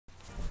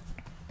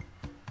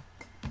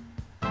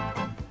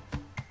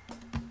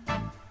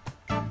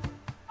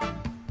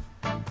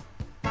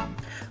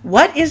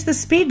What is the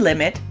speed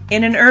limit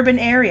in an urban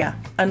area,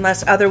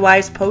 unless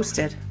otherwise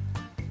posted?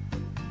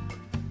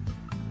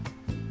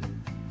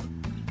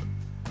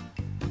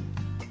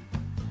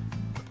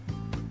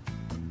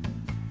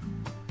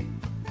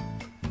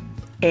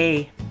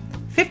 A.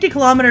 50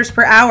 kilometers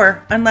per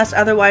hour, unless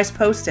otherwise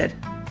posted.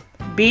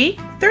 B.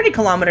 30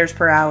 kilometers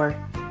per hour.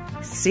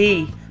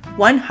 C.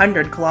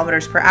 100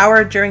 kilometers per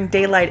hour during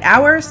daylight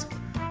hours.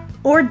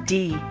 Or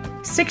D.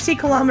 60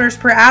 kilometers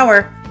per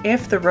hour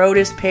if the road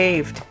is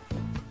paved.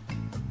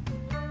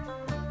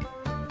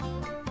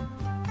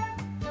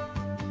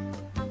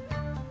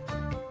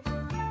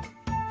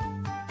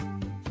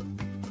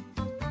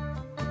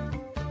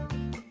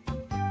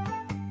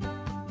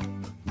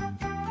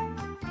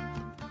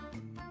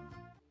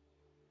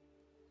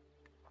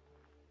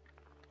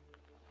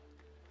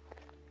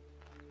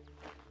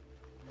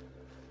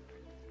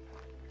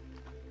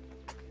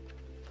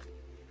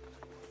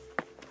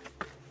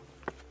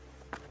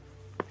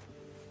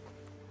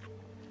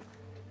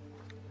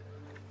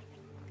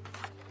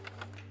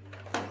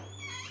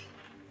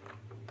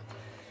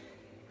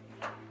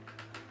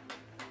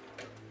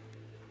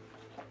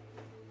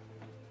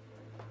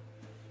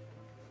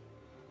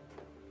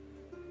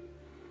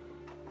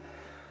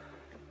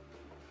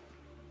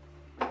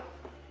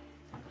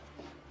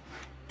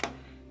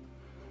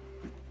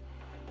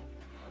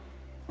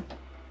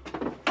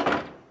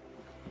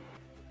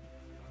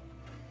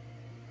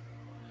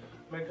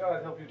 May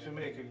God help you to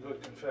make a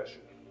good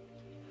confession.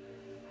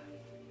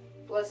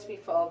 Bless me,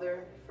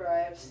 Father, for I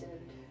have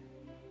sinned.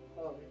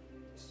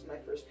 This is my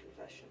first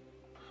confession.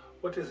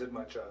 What is it,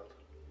 my child?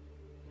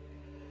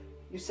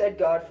 You said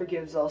God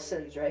forgives all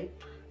sins, right?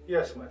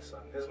 Yes, my son.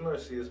 His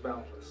mercy is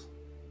boundless.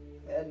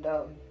 And,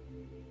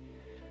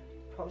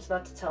 promise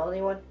not to tell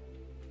anyone?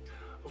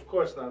 Of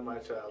course not, my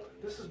child.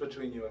 This is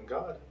between you and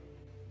God.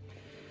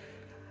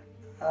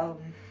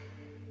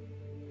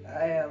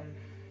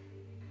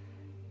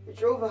 I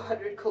drove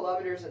 100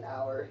 kilometers an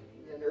hour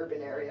in an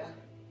urban area.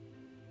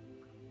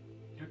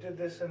 You did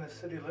this in the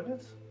city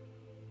limits?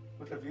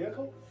 With a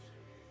vehicle?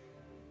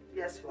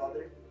 Yes,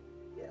 Father.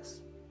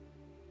 Yes.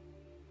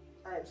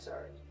 I am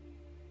sorry.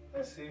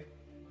 I see.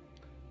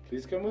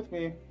 Please come with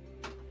me.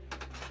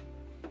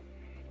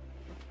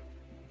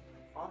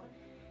 Father?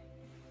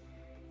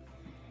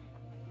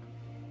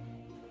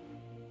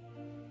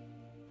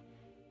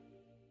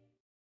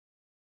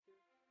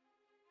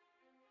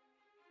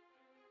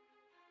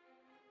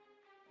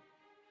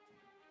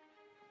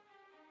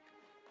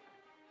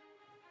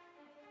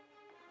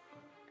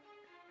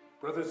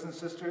 Brothers and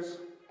sisters,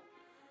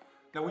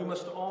 now we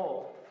must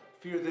all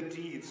fear the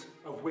deeds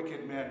of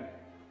wicked men.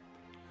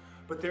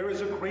 But there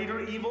is a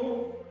greater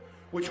evil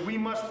which we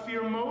must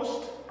fear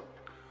most: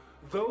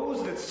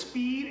 those that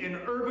speed in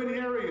urban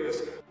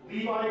areas.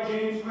 Levi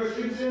James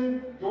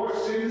Christensen, your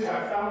sins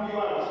have found you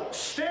out.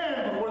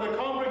 Stand before the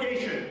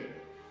congregation.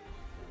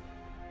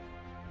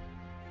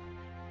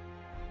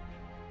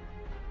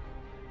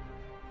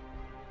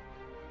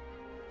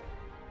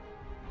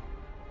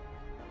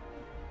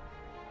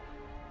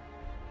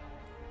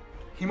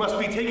 He must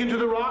be taken to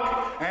the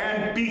rock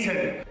and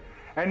beaten.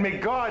 And may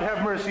God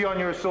have mercy on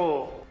your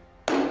soul.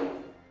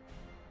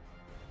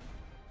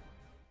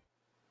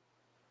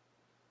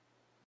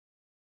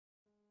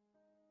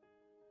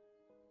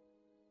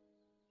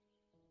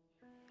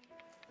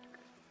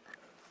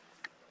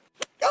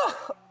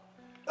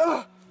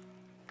 Oh,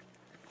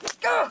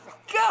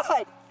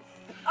 God!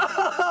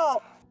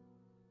 Oh!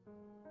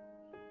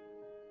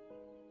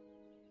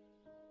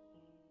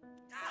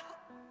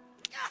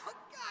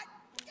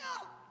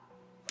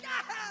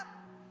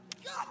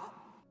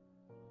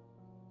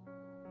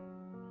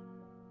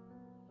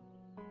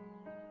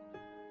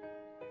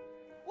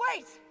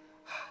 Wait!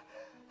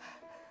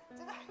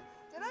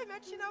 Did I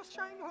mention I was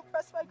trying to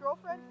impress my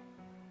girlfriend?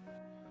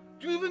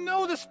 Do you even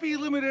know the speed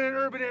limit in an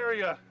urban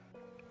area?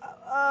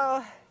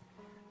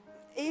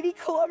 80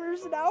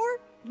 kilometers an hour?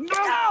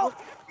 No!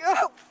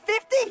 No!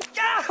 50?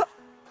 No!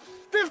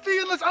 50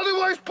 unless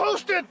otherwise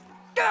posted!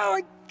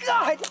 Oh my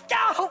God!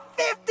 No!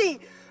 50!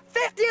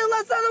 50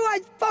 unless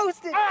otherwise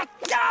posted! Ah!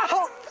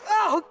 No!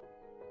 Oh!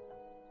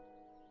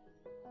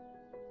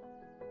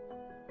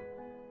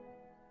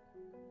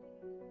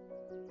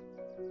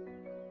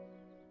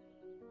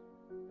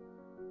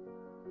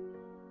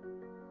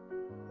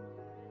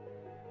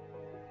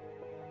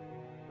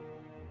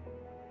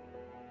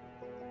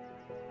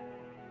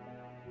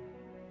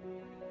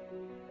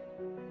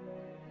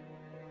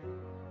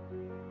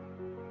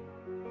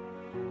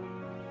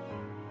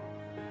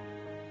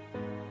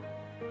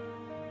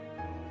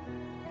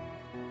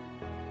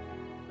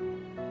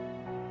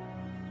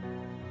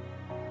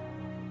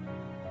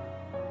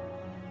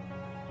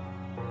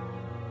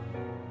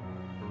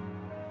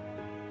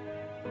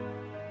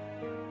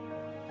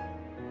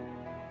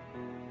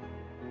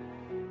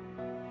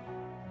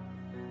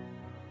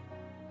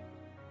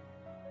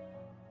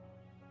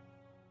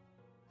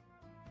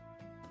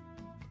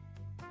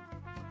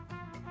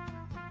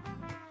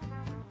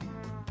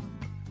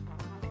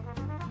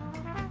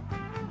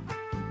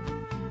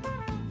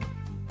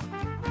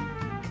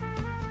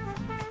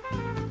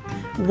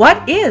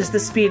 What is the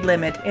speed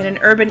limit in an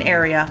urban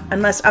area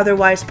unless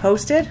otherwise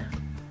posted?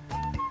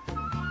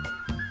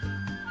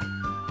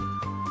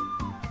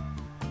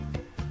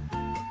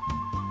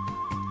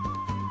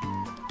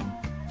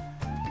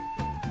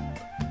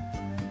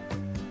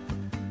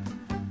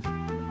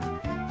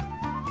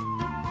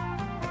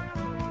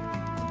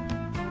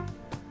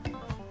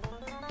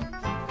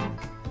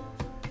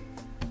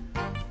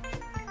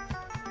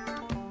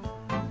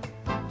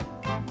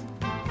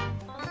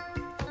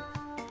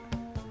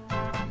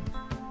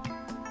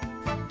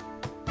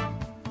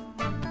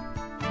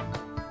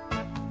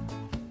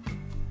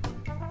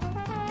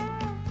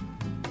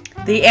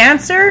 The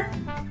answer,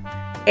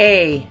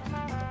 A,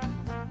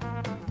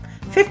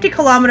 50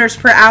 kilometers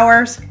per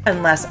hour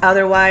unless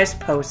otherwise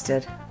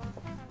posted.